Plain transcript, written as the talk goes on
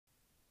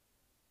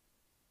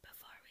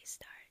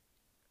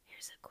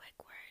here's a quick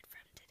word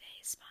from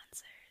today's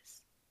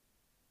sponsors.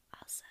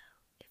 Also,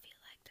 if you'd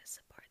like to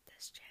support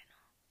this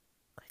channel,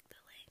 click the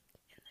link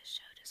in the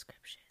show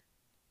description.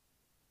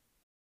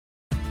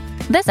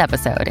 This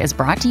episode is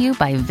brought to you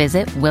by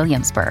Visit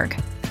Williamsburg.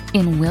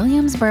 In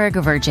Williamsburg,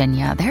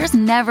 Virginia, there's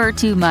never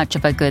too much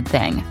of a good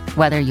thing.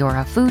 Whether you're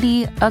a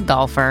foodie, a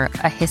golfer,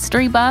 a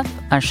history buff,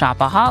 a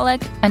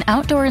shopaholic, an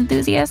outdoor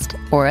enthusiast,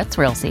 or a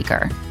thrill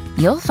seeker,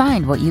 you'll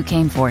find what you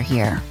came for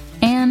here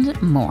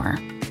and more.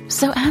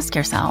 So ask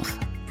yourself,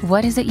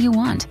 what is it you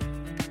want?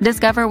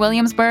 Discover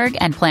Williamsburg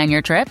and plan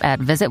your trip at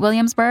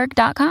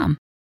visitwilliamsburg.com.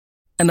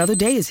 Another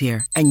day is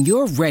here, and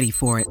you're ready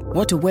for it.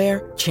 What to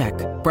wear? Check.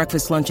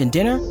 Breakfast, lunch, and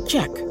dinner?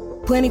 Check.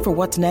 Planning for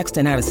what's next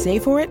and how to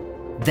save for it?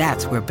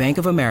 That's where Bank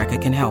of America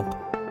can help.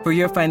 For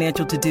your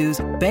financial to-dos,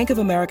 Bank of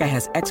America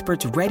has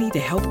experts ready to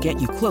help get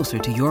you closer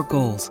to your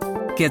goals.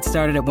 Get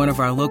started at one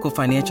of our local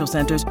financial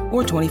centers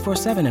or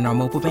 24/7 in our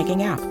mobile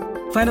banking app.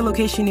 Find a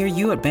location near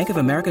you at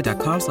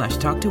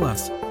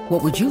bankofamerica.com/talktous.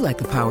 What would you like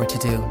the power to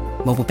do?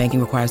 Mobile banking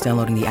requires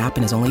downloading the app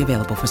and is only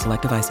available for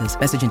select devices.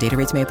 Message and data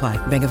rates may apply.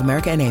 Bank of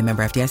America N.A.,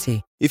 member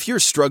FDIC. If you're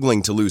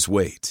struggling to lose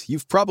weight,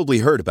 you've probably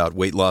heard about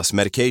weight loss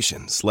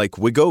medications like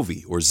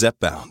Wegovy or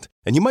Zepbound,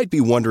 and you might be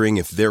wondering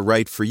if they're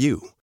right for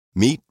you.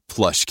 Meet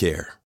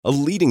PlushCare, a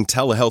leading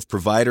telehealth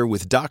provider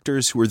with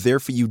doctors who are there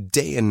for you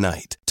day and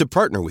night to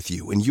partner with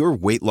you in your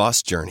weight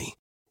loss journey.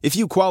 If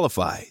you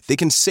qualify, they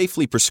can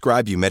safely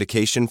prescribe you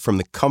medication from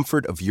the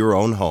comfort of your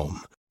own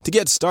home. To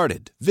get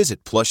started,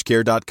 visit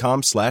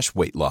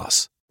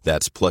plushcare.com/weightloss.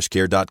 That's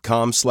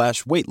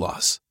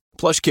plushcare.com/weightloss.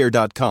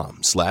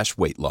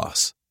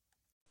 plushcare.com/weightloss.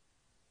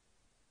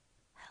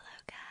 Hello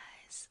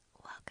guys,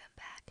 welcome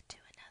back to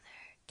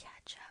another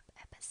catch-up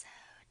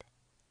episode.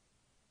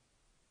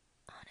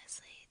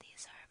 Honestly,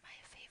 these are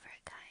my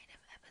favorite kind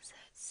of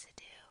episodes to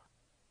do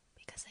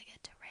because I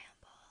get to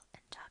ramble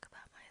and talk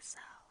about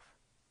myself.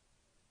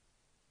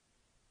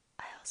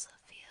 I also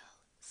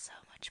feel so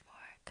much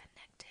more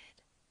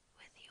connected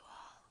with you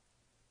all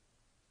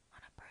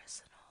on a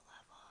personal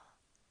level.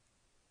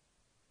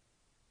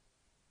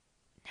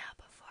 Now,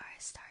 before I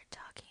start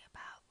talking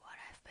about what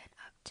I've been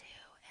up to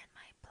and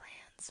my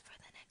plans for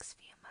the next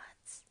few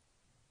months,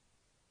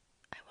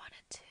 I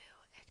wanted to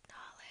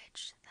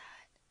acknowledge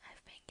that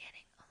I've been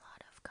getting a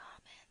lot of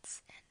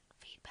comments and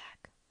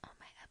feedback on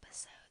my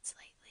episodes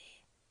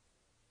lately,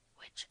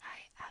 which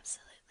I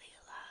absolutely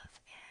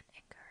love and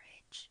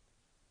encourage.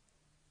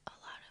 A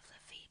lot of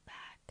the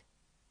feedback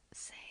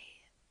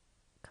say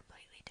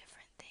completely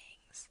different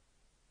things,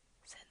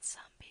 since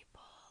some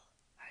people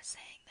are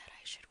saying that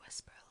I should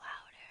whisper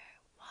louder,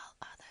 while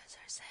others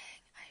are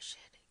saying I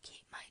should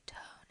keep my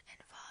tone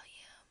and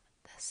volume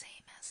the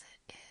same as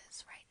it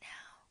is right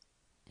now.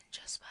 And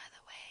just by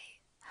the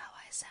way, how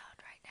I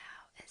sound right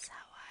now is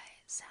how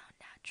I sound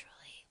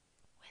naturally,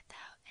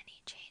 without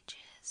any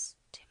changes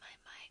to my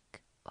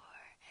mic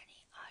or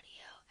any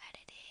audio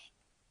editing.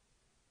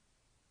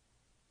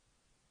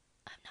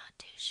 I'm not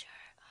too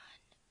sure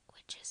on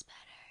which is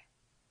better,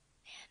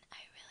 and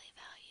I really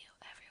value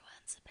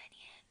everyone's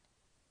opinion.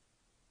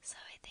 So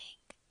I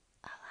think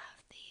I'll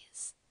have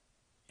these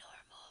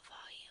normal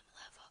volume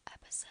level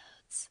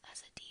episodes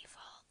as a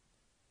default,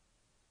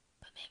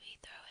 but maybe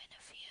throw in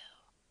a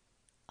few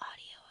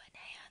audio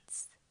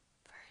enhanced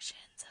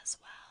versions as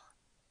well.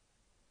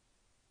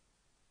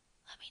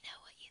 Let me know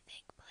what you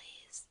think,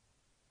 please.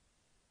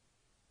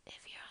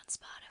 If you're on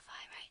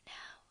Spotify right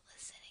now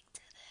listening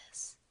to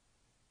this,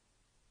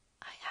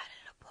 I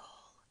added a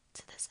poll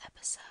to this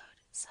episode,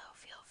 so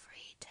feel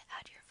free to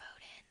add your vote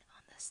in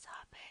on this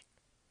topic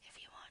if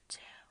you want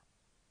to.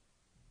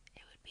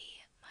 It would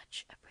be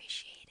much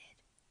appreciated.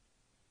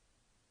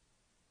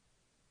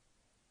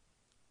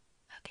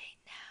 Okay,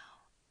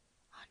 now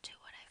on to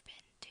what I've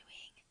been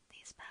doing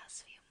these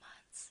past few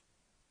months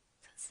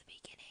since the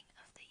beginning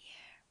of the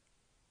year.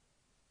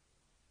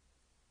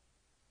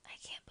 I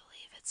can't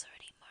believe it's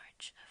already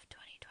March of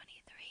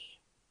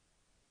 2023.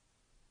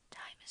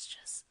 Time is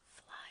just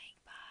flying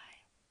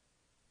by.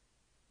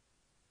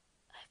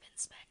 I've been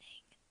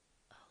spending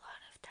a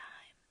lot of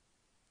time,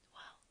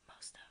 well,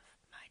 most of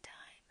my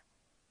time,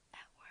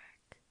 at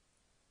work.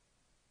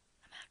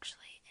 I'm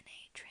actually in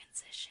a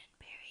transition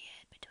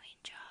period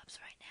between jobs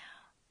right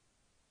now.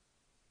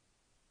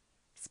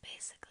 It's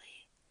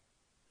basically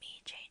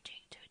me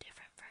changing to a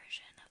different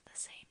version of the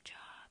same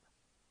job.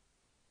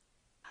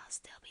 I'll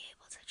still be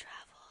able to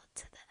travel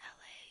to the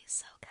LA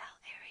SoCal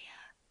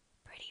area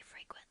pretty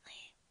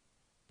frequently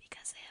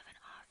because they have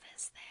an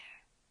office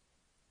there.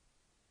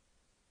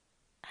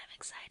 I'm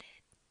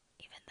excited,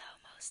 even though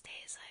most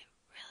days I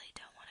really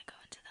don't want to go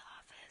into the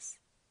office.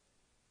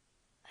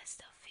 I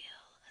still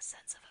feel a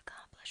sense of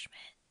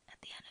accomplishment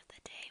at the end of the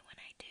day when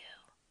I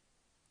do.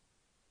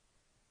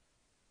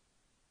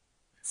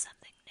 And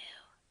something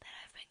new that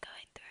I've been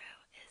going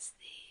through is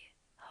the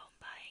home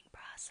buying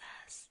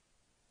process.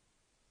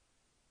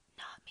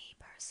 Not me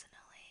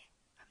personally.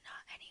 I'm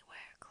not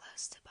anywhere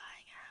close to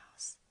buying a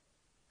house.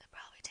 It'd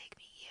probably take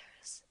me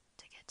years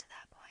to get to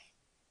that point.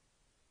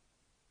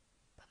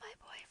 But my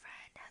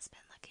boyfriend has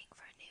been looking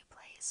for a new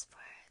place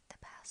for the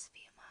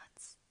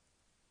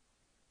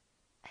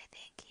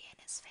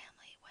his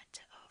family went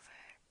to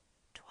over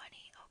 20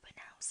 open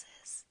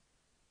houses,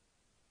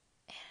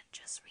 and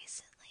just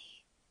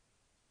recently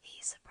he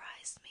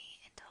surprised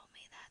me and told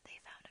me that they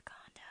found a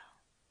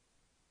condo.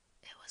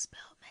 It was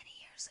built many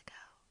years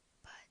ago,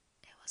 but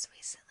it was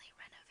recently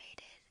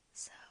renovated,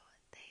 so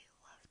they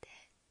loved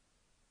it.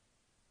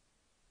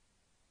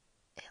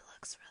 It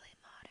looks really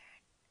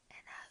modern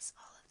and has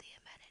all of the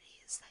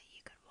amenities that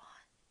you could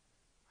want,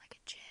 like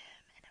a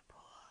gym and a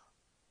pool.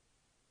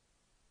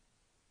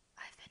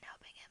 I've been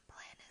helping him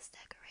plan his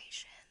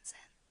decorations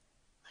and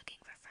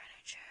looking for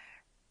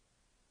furniture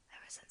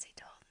ever since he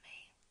told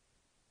me.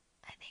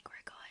 I think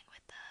we're going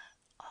with the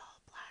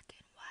all black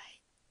and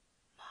white,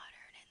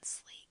 modern and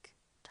sleek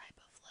type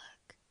of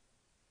look.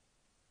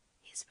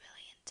 He's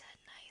really into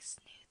nice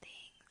new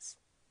things,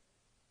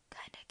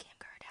 kinda Kim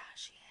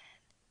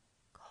Kardashian,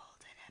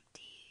 cold and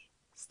empty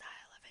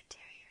style of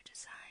interior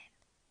design.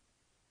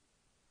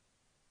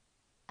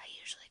 I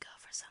usually go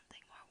for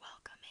something more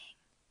welcoming,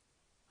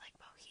 like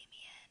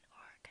bohemian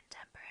or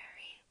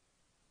contemporary,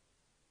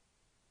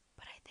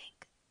 but I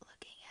think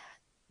looking at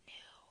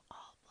new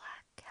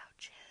all-black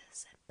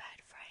couches and bed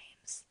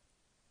frames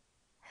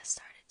has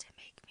started to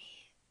make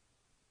me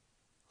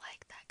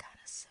like that kind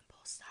of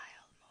simple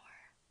style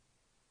more.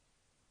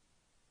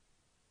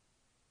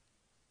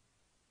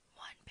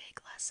 One big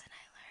lesson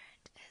I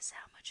learned is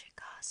how much it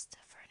costs to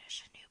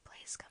furnish a new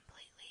place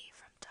completely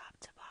from top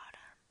to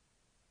bottom.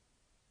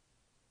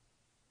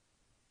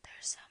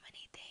 There's so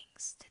many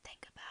things to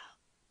think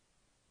about,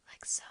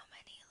 like so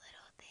many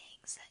little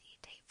things that you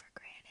take for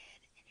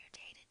granted in your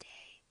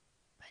day-to-day,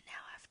 but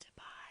now have to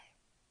buy.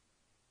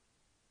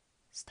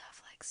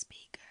 Stuff like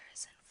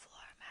speakers and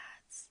floor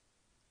mats.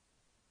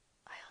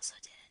 I also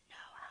didn't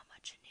know how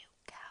much a new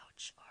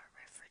couch or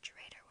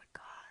refrigerator would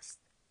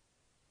cost.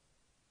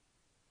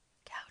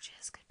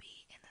 Couches could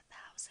be in the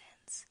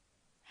thousands,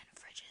 and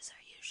fridges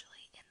are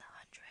usually in the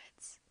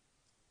hundreds.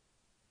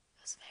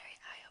 It was very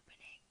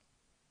eye-opening.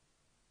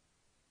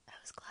 I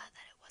was glad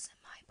that it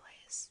wasn't my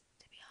place,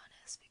 to be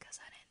honest, because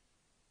I didn't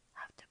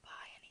have to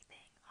buy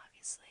anything,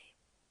 obviously.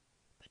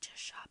 But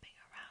just shopping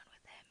around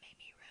with him made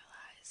me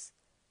realize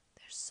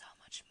there's so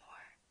much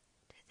more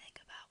to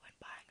think about when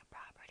buying a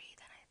property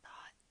than I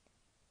thought.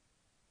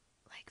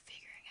 Like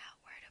figuring out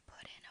where to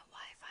put in a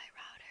Wi-Fi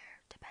router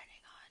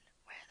depending on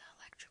where the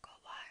electrical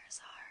wires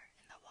are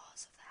in the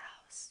walls of the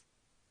house.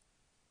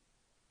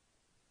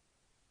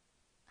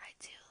 I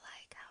do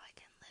like how I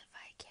can live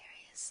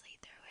vicariously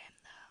through him,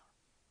 though.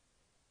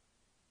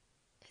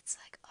 It's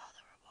like all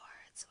the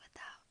rewards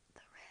without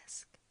the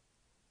risk.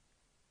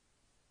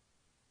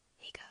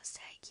 He goes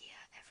to IKEA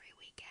every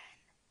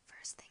weekend,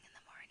 first thing in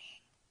the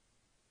morning.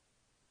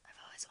 I've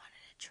always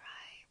wanted to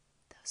try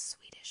those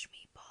Swedish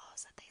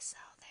meatballs that they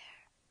sell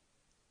there.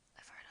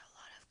 I've heard a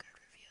lot of good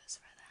reviews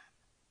for them.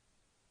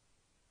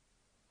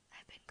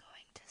 I've been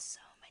going to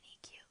so many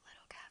cute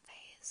little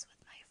cafes with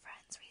my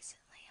friends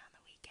recently on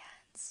the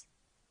weekends.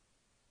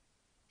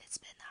 It's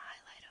been the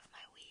highlight of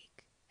my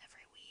week,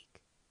 every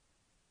week.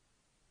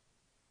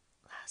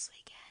 Last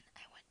weekend,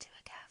 I went to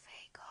a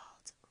cafe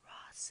called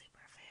Raw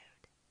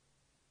Superfood.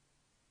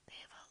 They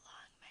have a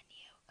long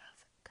menu of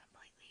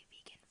completely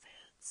vegan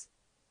foods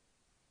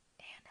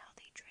and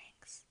healthy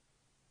drinks.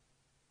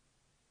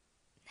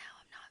 Now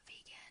I'm not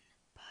vegan,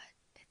 but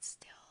it's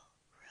still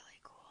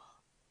really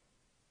cool.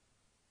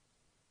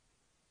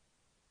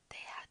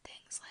 They had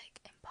things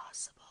like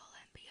Impossible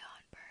and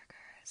Beyond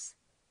burgers,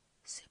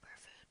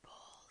 superfood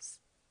bowls,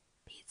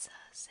 pizza,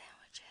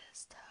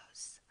 sandwiches,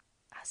 toast,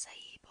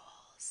 acai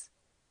bowls,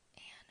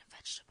 and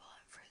vegetable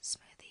and fruit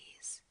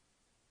smoothies.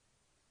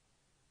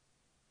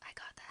 I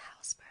got the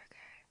house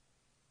burger,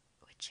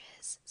 which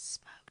is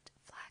smoked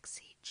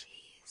flaxseed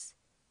cheese,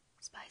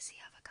 spicy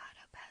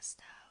avocado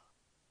pesto,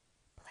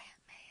 plant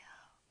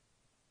mayo,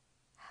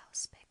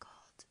 house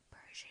pickled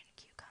Persian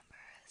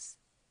cucumbers,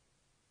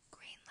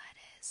 green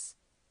lettuce,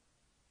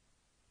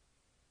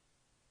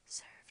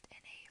 served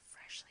in a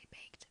freshly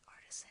baked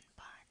artisan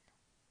bun.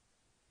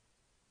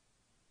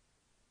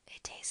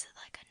 It tasted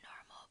like a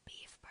normal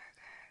beef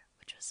burger,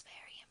 which was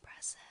very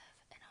impressive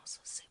and also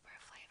super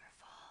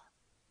flavorful.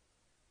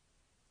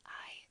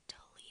 I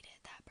deleted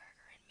that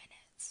burger in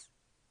minutes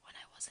when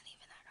I wasn't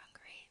even that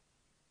hungry,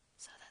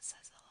 so that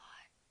says a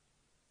lot.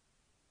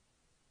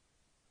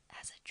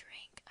 As a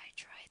drink, I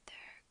tried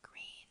their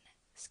green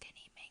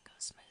skinny mango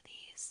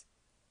smoothies,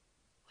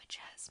 which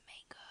has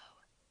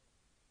mango,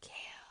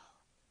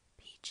 kale,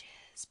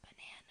 peaches,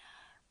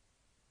 banana,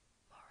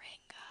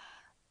 moringa,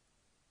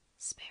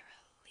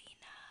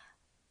 spirulina,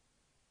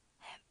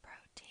 hemp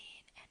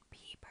protein, and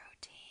pea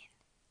protein.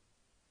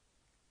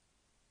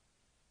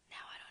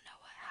 Now I don't know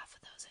what half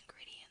of those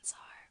ingredients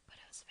are, but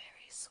it was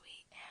very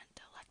sweet and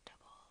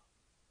delectable.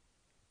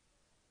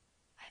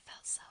 I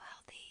felt so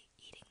healthy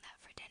eating that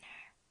for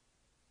dinner.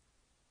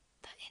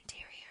 The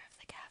interior of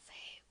the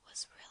cafe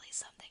was really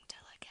something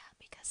to look at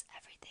because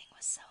everything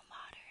was so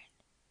modern.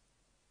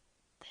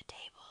 The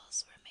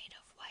tables were made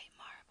of white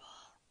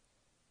marble,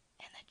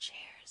 and the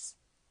chairs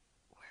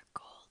were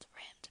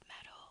gold-rimmed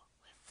metal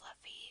with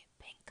fluffy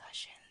pink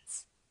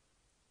cushions.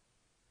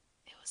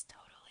 was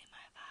totally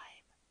my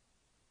vibe.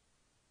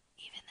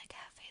 Even the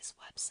cafe's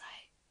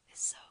website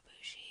is so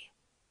bougie.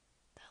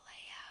 The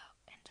layout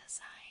and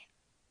design.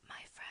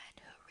 My friend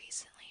who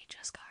recently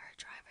just got her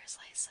driver's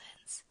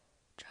license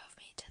drove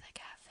me to the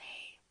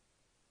cafe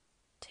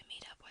to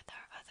meet up with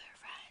our other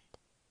friend.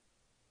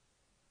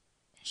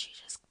 And she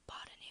just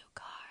bought a new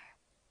car.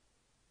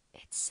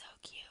 It's so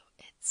cute.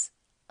 It's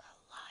a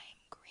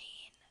lime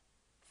green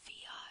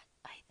Fiat,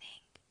 I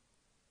think.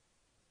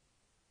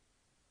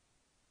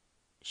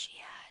 She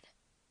had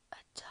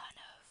a ton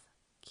of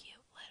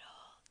cute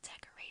little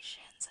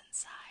decorations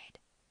inside,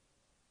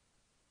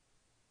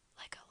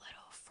 like a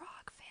little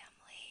frog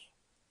family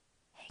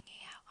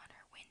hanging out on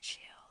her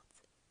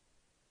windshield,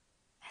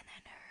 and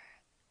then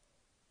her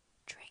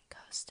drink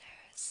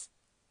coasters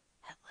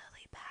had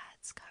lily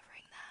pads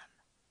covering them.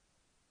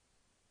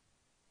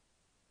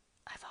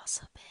 I've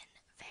also been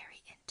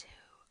very into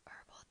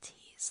herbal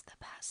teas the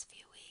past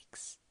few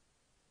weeks.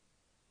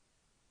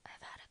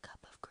 I've had a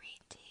cup of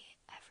green tea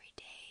every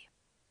day,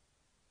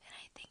 and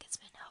I think it's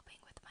been helping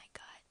with my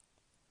gut.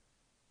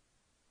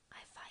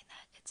 I find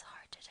that it's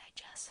hard to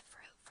digest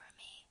fruit for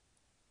me.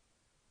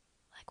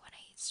 Like when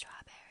I eat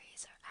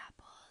strawberries or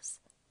apples,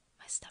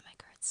 my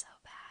stomach hurts so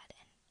bad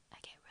and I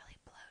get really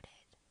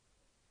bloated.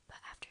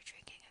 But after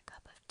drinking a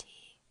cup of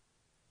tea,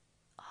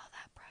 all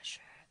that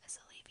pressure is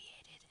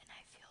alleviated and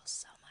I feel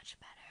so much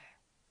better.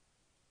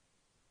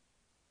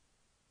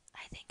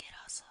 I think it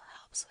also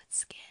helps with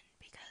skin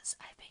because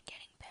I've been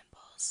getting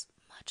pimples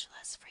much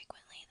less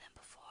frequently than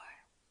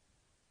before.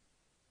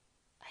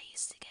 I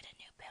used to get a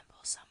new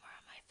pimple somewhere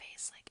on my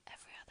face like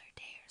every other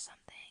day or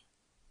something.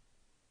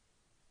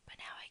 But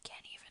now I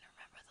can't even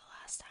remember the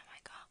last time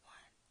I got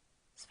one.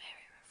 It's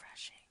very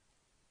refreshing.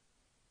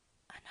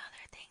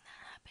 Another thing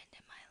that happened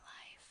in my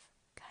life,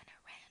 kinda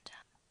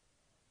random,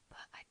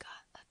 but I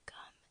got a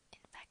gum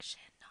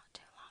infection not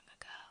too long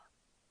ago.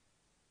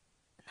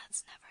 And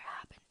that's never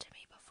happened to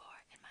me before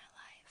in my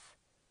life.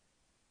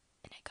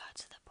 And it got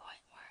to the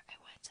point where I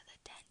went to the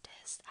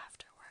dentist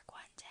after work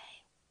one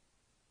day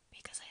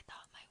because I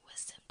thought my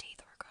wisdom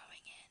teeth were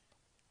growing in.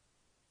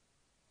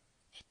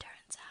 It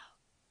turns out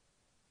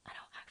I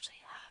don't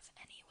actually have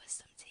any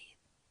wisdom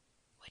teeth,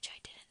 which I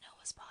didn't know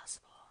was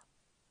possible.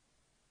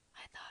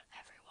 I thought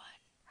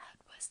everyone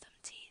had wisdom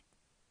teeth.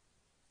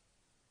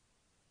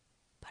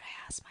 But I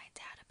asked my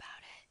dad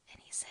about it, and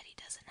he said he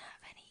doesn't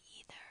have any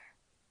either.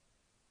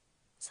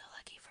 So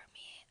lucky for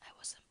me, I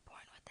wasn't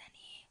born with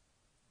any.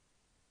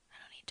 I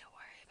don't need to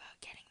worry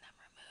about getting them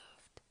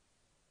removed.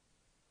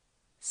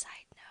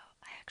 Side note,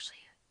 I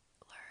actually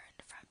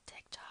learned from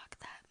TikTok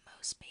that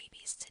most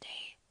babies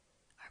today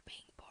are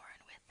being born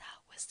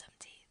without wisdom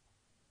teeth.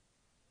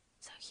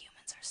 So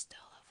humans are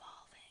still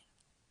evolving.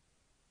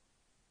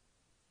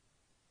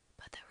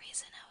 But the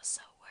reason I was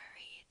so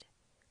worried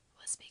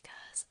was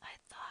because I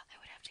thought I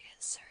would have to get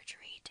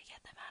surgery to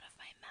get them out of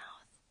my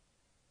mouth.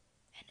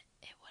 And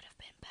it would have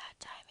been bad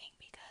timing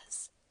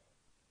because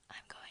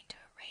I'm going to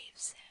a rave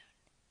soon.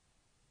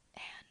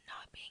 And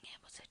not being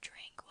able to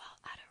drink while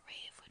at a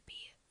rave would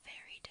be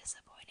very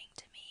disappointing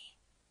to me.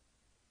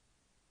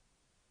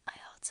 I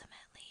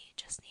ultimately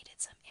just needed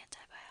some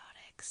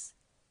antibiotics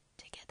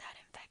to get that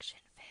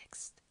infection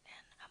fixed,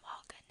 and I'm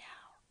all good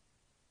now.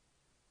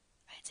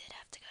 I did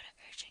have to go to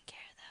urgent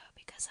care though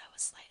because I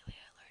was slightly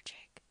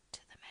allergic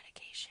to the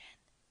medication.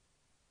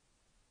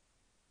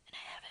 And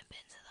I haven't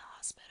been to the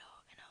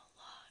hospital in a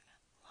long,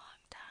 long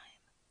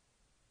time.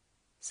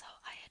 So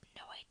I had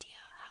no idea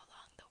how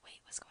long the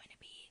wait was going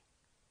to be.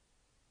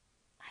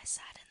 I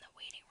sat in the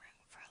waiting room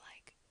for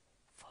like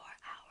 4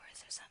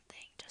 hours or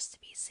something just to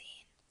be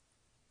seen.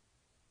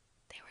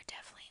 They were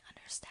definitely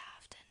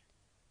understaffed and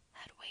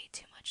had way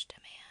too much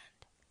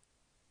demand.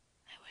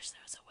 I wish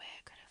there was a way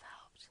I could have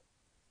helped.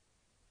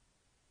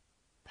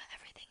 But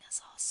everything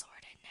is all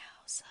sorted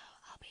now, so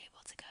I'll be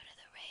able to go to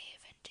the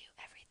rave and do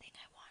everything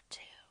I want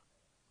to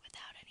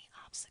without any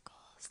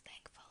obstacles,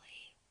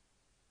 thankfully.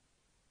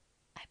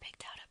 I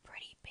picked out a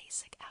pretty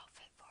basic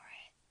outfit for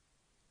it.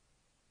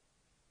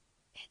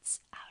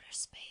 It's outer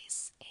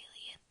space,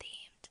 alien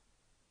themed.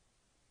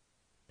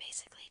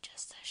 Basically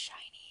just a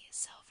shiny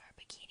silver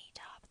bikini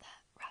top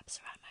that wraps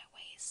around my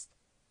waist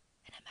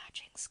and a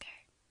matching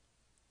skirt.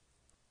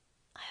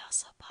 I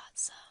also bought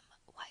some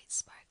white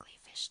sparkly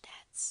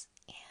fishnets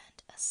and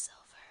a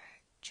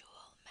silver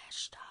jewel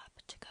mesh top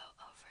to go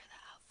over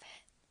the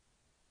outfit.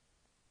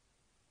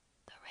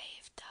 The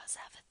rave does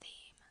have a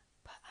theme,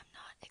 but I'm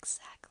not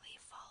exactly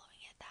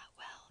following it that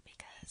well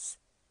because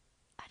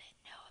I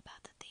didn't know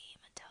about the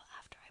theme until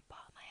after I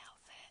bought my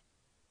outfit.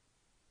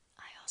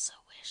 I also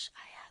wish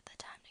I had the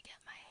time to get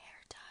my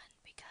hair done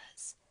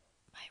because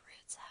my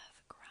roots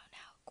have grown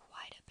out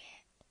quite a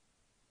bit,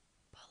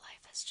 but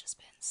life has just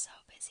been so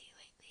busy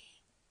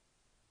lately.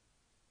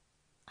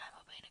 I'm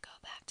hoping to go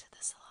back to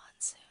the salon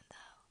soon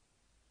though.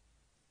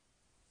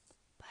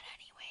 But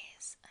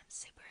anyways, I'm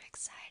super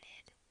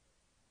excited.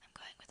 I'm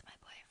going with my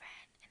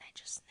boyfriend and I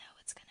just know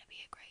it's gonna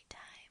be a great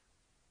time.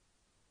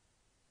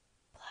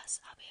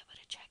 Plus, I'll be able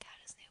to check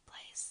out his new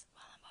place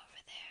while I'm over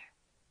there,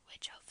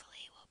 which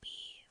hopefully will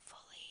be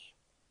fully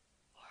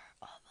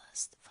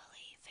almost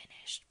fully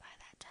finished by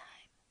that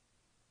time.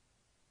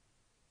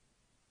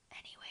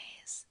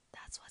 Anyways,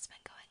 that's what's been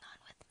going on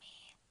with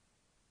me.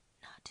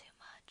 Not too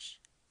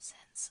much,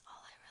 since all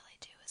I really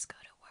do is go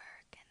to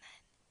work and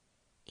then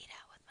eat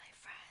out with my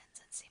friends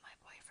and see my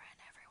boyfriend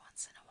every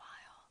once in a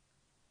while.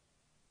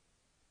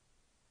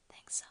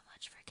 Thanks so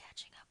much for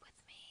catching up with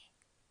me.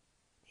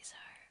 These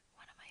are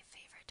one of my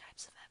favorite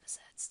types of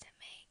episodes to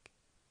make.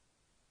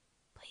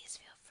 Please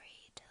feel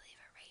free to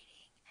leave a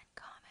rating and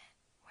comment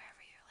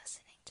wherever you're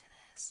listening to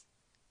this.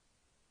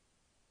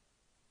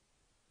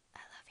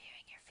 I love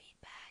hearing your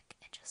feedback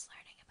and just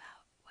learning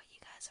about what you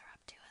guys are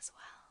up to as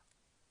well.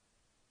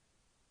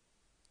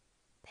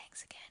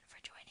 Thanks again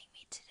for joining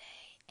me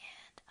today,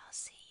 and I'll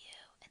see you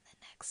in the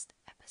next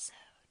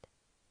episode.